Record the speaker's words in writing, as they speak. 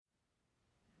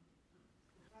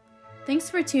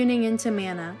Thanks for tuning in to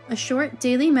Manna, a short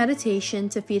daily meditation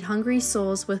to feed hungry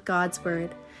souls with God's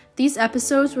Word. These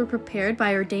episodes were prepared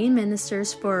by ordained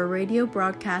ministers for a radio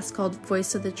broadcast called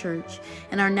Voice of the Church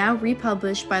and are now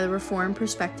republished by the Reformed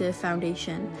Perspective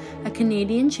Foundation, a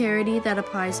Canadian charity that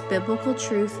applies biblical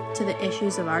truth to the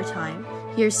issues of our time.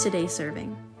 Here's today's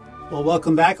serving. Well,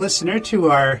 welcome back, listener,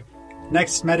 to our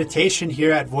next meditation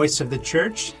here at Voice of the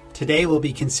Church. Today we'll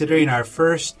be considering our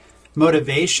first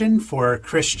motivation for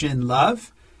Christian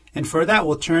love. And for that,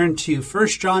 we'll turn to 1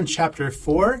 John chapter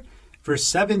 4, verse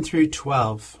 7 through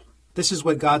 12. This is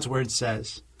what God's Word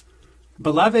says.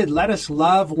 Beloved, let us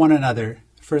love one another,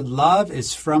 for love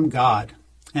is from God.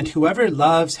 And whoever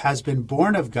loves has been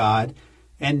born of God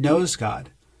and knows God.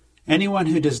 Anyone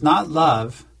who does not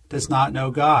love does not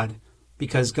know God,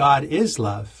 because God is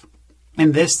love.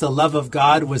 In this, the love of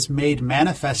God was made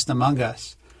manifest among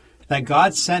us, that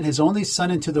God sent his only Son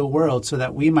into the world so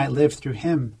that we might live through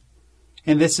him.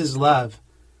 And this is love,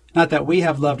 not that we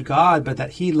have loved God, but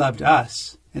that he loved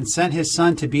us, and sent his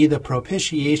Son to be the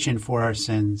propitiation for our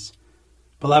sins.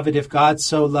 Beloved, if God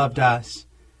so loved us,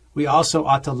 we also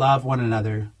ought to love one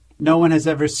another. No one has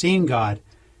ever seen God.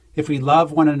 If we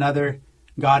love one another,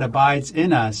 God abides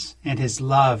in us, and his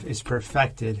love is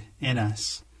perfected in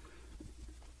us.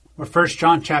 Well, 1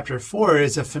 John chapter 4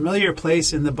 is a familiar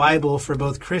place in the Bible for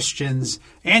both Christians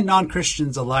and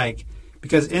non-Christians alike,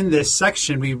 because in this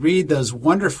section we read those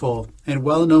wonderful and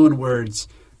well-known words,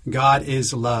 God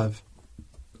is love.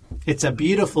 It's a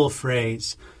beautiful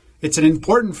phrase. It's an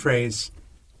important phrase.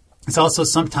 It's also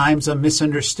sometimes a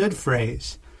misunderstood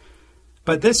phrase.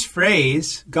 But this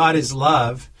phrase, God is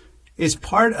love, is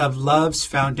part of love's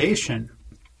foundation.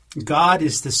 God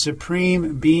is the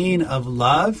supreme being of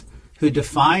love who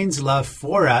defines love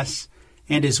for us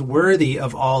and is worthy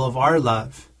of all of our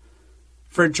love.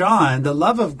 For John, the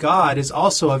love of God is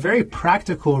also a very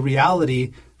practical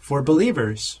reality for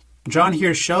believers. John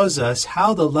here shows us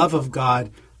how the love of God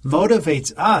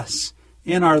motivates us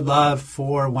in our love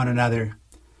for one another.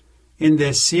 In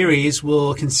this series,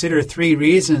 we'll consider 3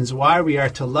 reasons why we are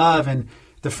to love, and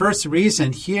the first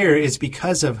reason here is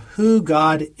because of who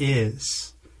God is.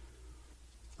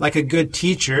 Like a good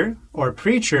teacher or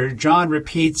preacher, John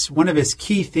repeats one of his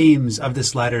key themes of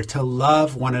this letter, to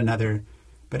love one another.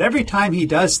 But every time he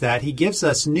does that, he gives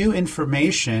us new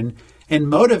information and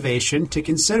motivation to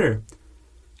consider.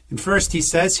 And first he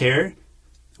says here,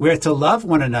 we are to love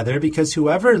one another because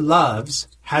whoever loves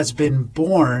has been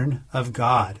born of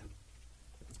God.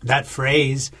 That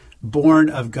phrase,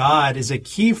 born of God, is a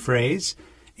key phrase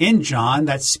in John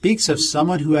that speaks of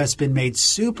someone who has been made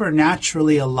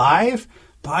supernaturally alive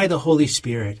by the Holy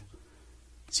Spirit.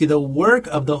 See, the work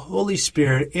of the Holy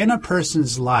Spirit in a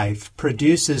person's life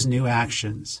produces new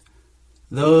actions.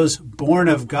 Those born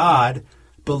of God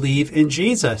believe in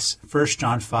Jesus, 1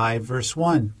 John 5, verse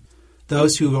 1.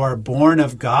 Those who are born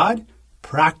of God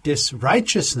practice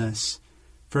righteousness,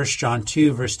 1 John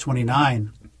 2, verse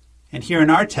 29. And here in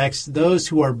our text, those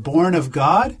who are born of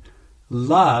God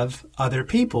love other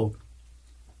people.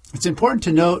 It's important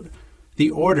to note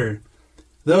the order.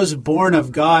 Those born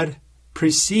of God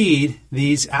precede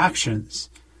these actions.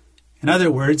 In other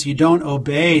words, you don't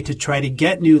obey to try to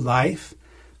get new life,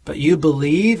 but you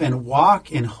believe and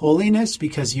walk in holiness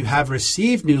because you have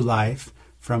received new life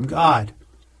from God.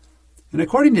 And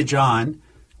according to John,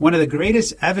 one of the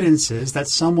greatest evidences that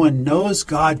someone knows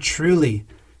God truly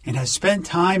and has spent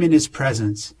time in his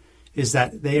presence is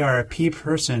that they are a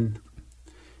person.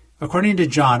 According to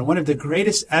John, one of the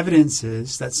greatest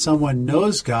evidences that someone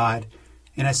knows God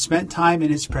and has spent time in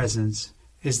his presence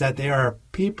is that they are a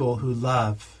people who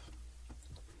love.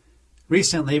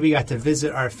 Recently, we got to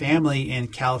visit our family in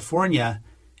California,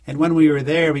 and when we were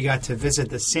there, we got to visit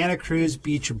the Santa Cruz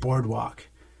Beach Boardwalk.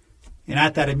 And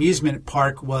at that amusement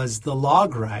park was the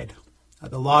log ride.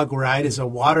 The log ride is a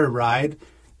water ride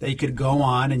that you could go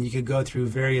on, and you could go through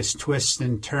various twists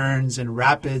and turns and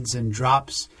rapids and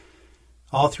drops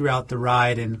all throughout the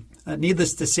ride. And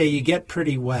needless to say, you get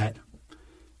pretty wet.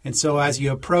 And so as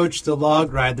you approach the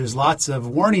log ride, there's lots of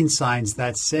warning signs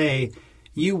that say,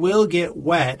 you will get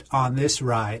wet on this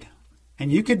ride.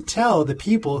 And you can tell the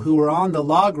people who are on the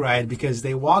log ride because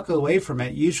they walk away from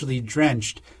it usually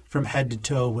drenched from head to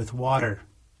toe with water.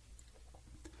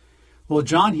 Well,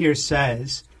 John here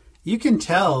says, you can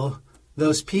tell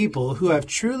those people who have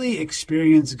truly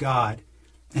experienced God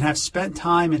and have spent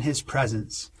time in his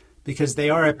presence because they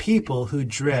are a people who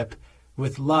drip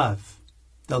with love.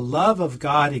 The love of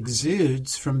God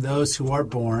exudes from those who are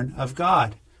born of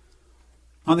God.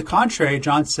 On the contrary,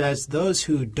 John says those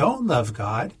who don't love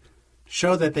God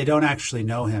show that they don't actually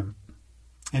know him.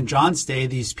 In John's day,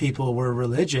 these people were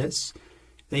religious.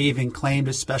 They even claimed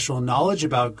a special knowledge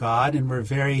about God and were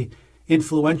very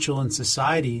influential in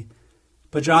society.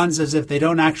 But John says if they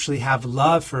don't actually have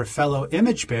love for fellow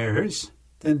image bearers,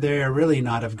 then they are really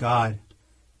not of God.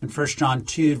 In 1 John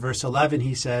 2, verse 11,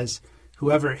 he says,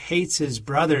 "Whoever hates his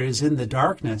brother is in the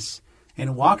darkness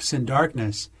and walks in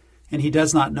darkness, and he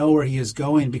does not know where he is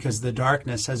going because the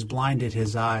darkness has blinded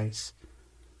his eyes."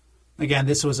 Again,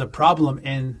 this was a problem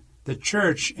in the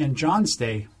church in John's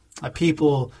day.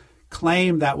 People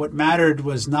claimed that what mattered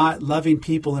was not loving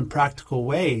people in practical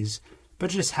ways, but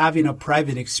just having a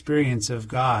private experience of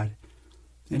God.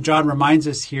 And John reminds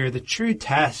us here the true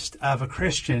test of a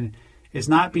Christian is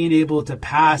not being able to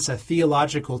pass a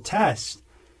theological test,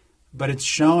 but it's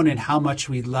shown in how much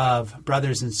we love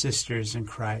brothers and sisters in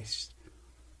Christ.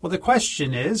 Well, the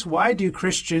question is, why do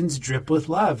Christians drip with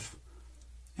love?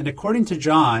 And according to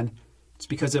John, it's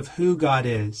because of who God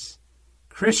is.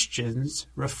 Christians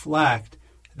reflect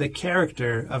the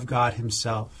character of God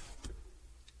himself.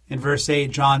 In verse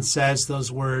 8, John says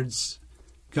those words,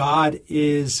 God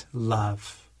is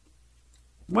love.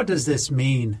 What does this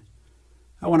mean?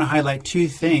 I want to highlight two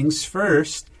things.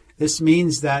 First, this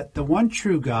means that the one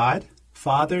true God,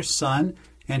 Father, Son,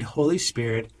 and Holy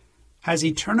Spirit, has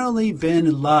eternally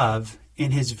been love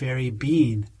in his very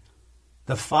being.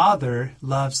 The Father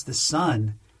loves the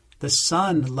Son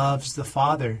loves the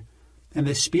Father, and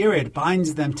the Spirit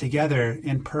binds them together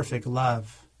in perfect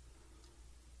love.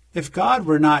 If God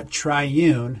were not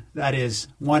triune, that is,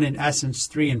 one in essence,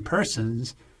 three in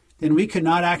persons, then we could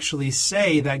not actually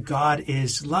say that God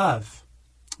is love.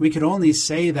 We could only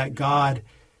say that God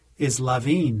is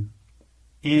loving.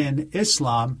 In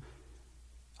Islam,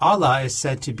 Allah is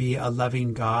said to be a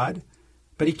loving God,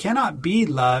 but he cannot be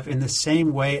love in the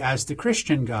same way as the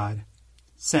Christian God.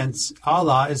 Since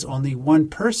Allah is only one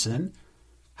person,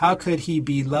 how could he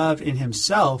be love in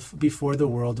himself before the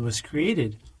world was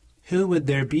created? Who would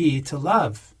there be to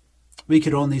love? We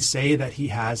could only say that he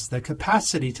has the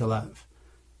capacity to love.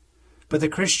 But the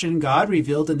Christian God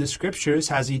revealed in the Scriptures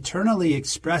has eternally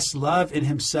expressed love in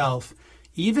himself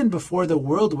even before the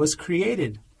world was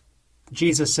created.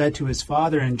 Jesus said to his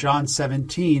Father in John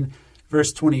 17,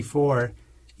 verse 24,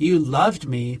 "You loved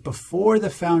me before the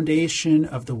foundation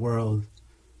of the world."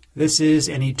 This is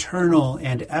an eternal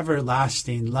and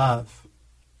everlasting love.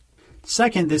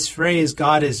 Second, this phrase,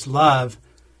 God is love,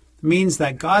 means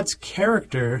that God's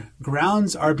character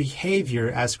grounds our behavior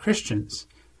as Christians.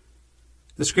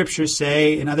 The Scriptures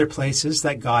say in other places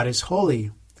that God is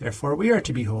holy, therefore we are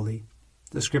to be holy.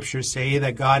 The Scriptures say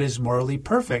that God is morally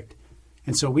perfect,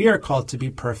 and so we are called to be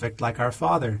perfect like our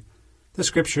Father. The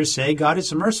Scriptures say God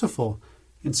is merciful,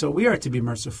 and so we are to be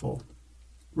merciful.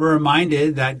 We're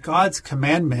reminded that God's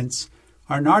commandments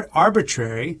are not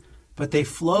arbitrary, but they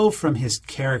flow from his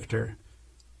character.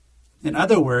 In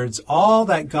other words, all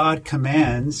that God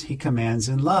commands, he commands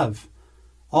in love.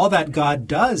 All that God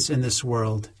does in this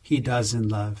world, he does in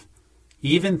love.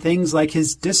 Even things like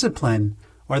his discipline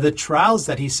or the trials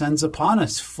that he sends upon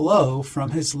us flow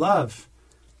from his love.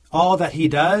 All that he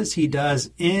does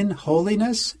in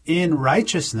holiness, in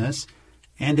righteousness,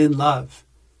 and in love.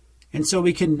 And so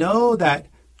we can know that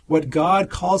what God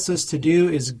calls us to do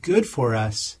is good for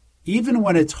us, even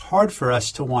when it's hard for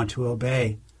us to want to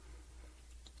obey.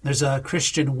 There's a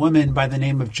Christian woman by the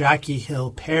name of Jackie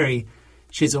Hill Perry.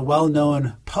 She's a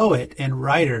well-known poet and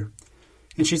writer.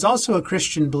 And she's also a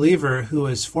Christian believer who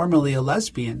was formerly a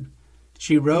lesbian.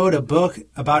 She wrote a book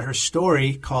about her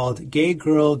story called Gay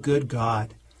Girl, Good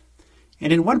God.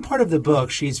 And in one part of the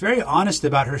book, she's very honest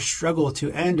about her struggle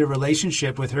to end a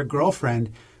relationship with her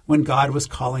girlfriend when God was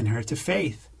calling her to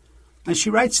faith. And she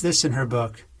writes this in her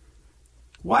book,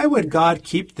 "Why would God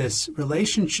keep this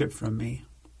relationship from me?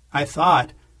 I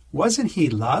thought, wasn't he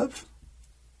love?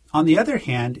 On the other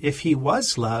hand, if he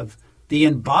was love, the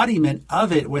embodiment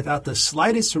of it without the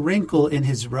slightest wrinkle in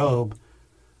his robe,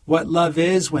 what love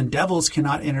is when devils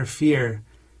cannot interfere,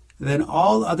 then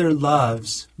all other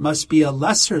loves must be a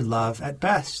lesser love at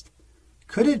best.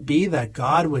 Could it be that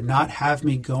God would not have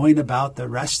me going about the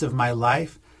rest of my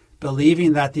life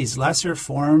believing that these lesser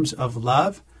forms of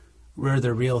love were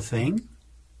the real thing?"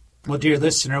 Well, dear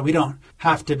listener, we don't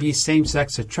have to be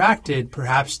same-sex attracted,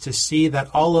 perhaps, to see that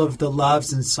all of the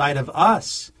loves inside of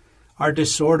us are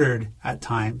disordered at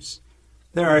times.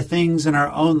 There are things in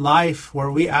our own life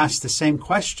where we ask the same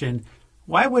question,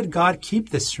 why would God keep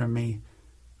this from me?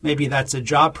 Maybe that's a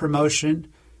job promotion.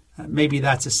 Maybe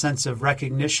that's a sense of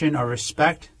recognition or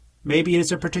respect. Maybe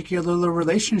it's a particular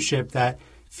relationship that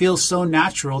feels so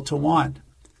natural to want.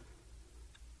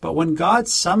 But when God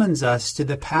summons us to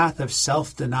the path of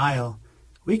self-denial,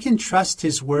 we can trust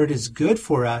his word is good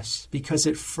for us because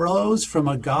it flows from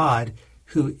a God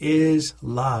who is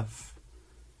love.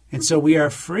 And so we are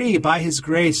free by his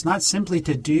grace, not simply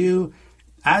to do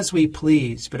as we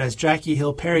please, but as Jackie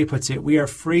Hill Perry puts it, we are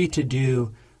free to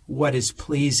do what is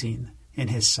pleasing in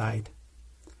his sight.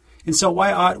 And so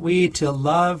why ought we to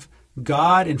love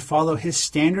God and follow his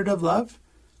standard of love?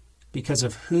 Because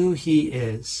of who he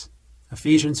is.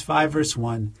 Ephesians 5 verse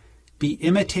 1, be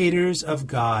imitators of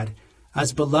God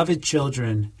as beloved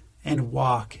children and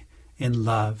walk in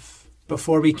love.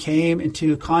 Before we came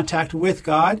into contact with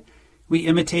God, we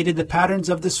imitated the patterns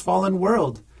of this fallen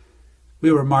world.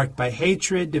 We were marked by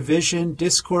hatred, division,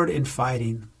 discord, and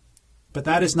fighting. But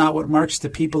that is not what marks the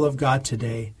people of God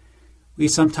today. We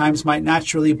sometimes might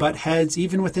naturally butt heads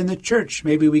even within the church.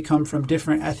 Maybe we come from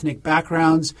different ethnic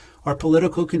backgrounds or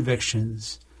political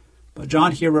convictions. But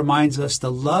John here reminds us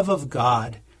the love of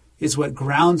God is what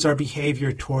grounds our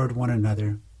behavior toward one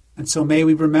another. And so may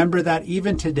we remember that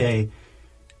even today,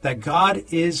 that God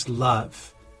is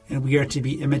love, and we are to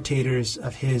be imitators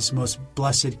of his most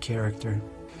blessed character.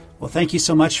 Well, thank you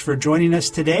so much for joining us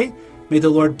today. May the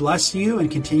Lord bless you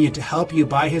and continue to help you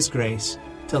by his grace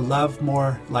to love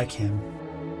more like him.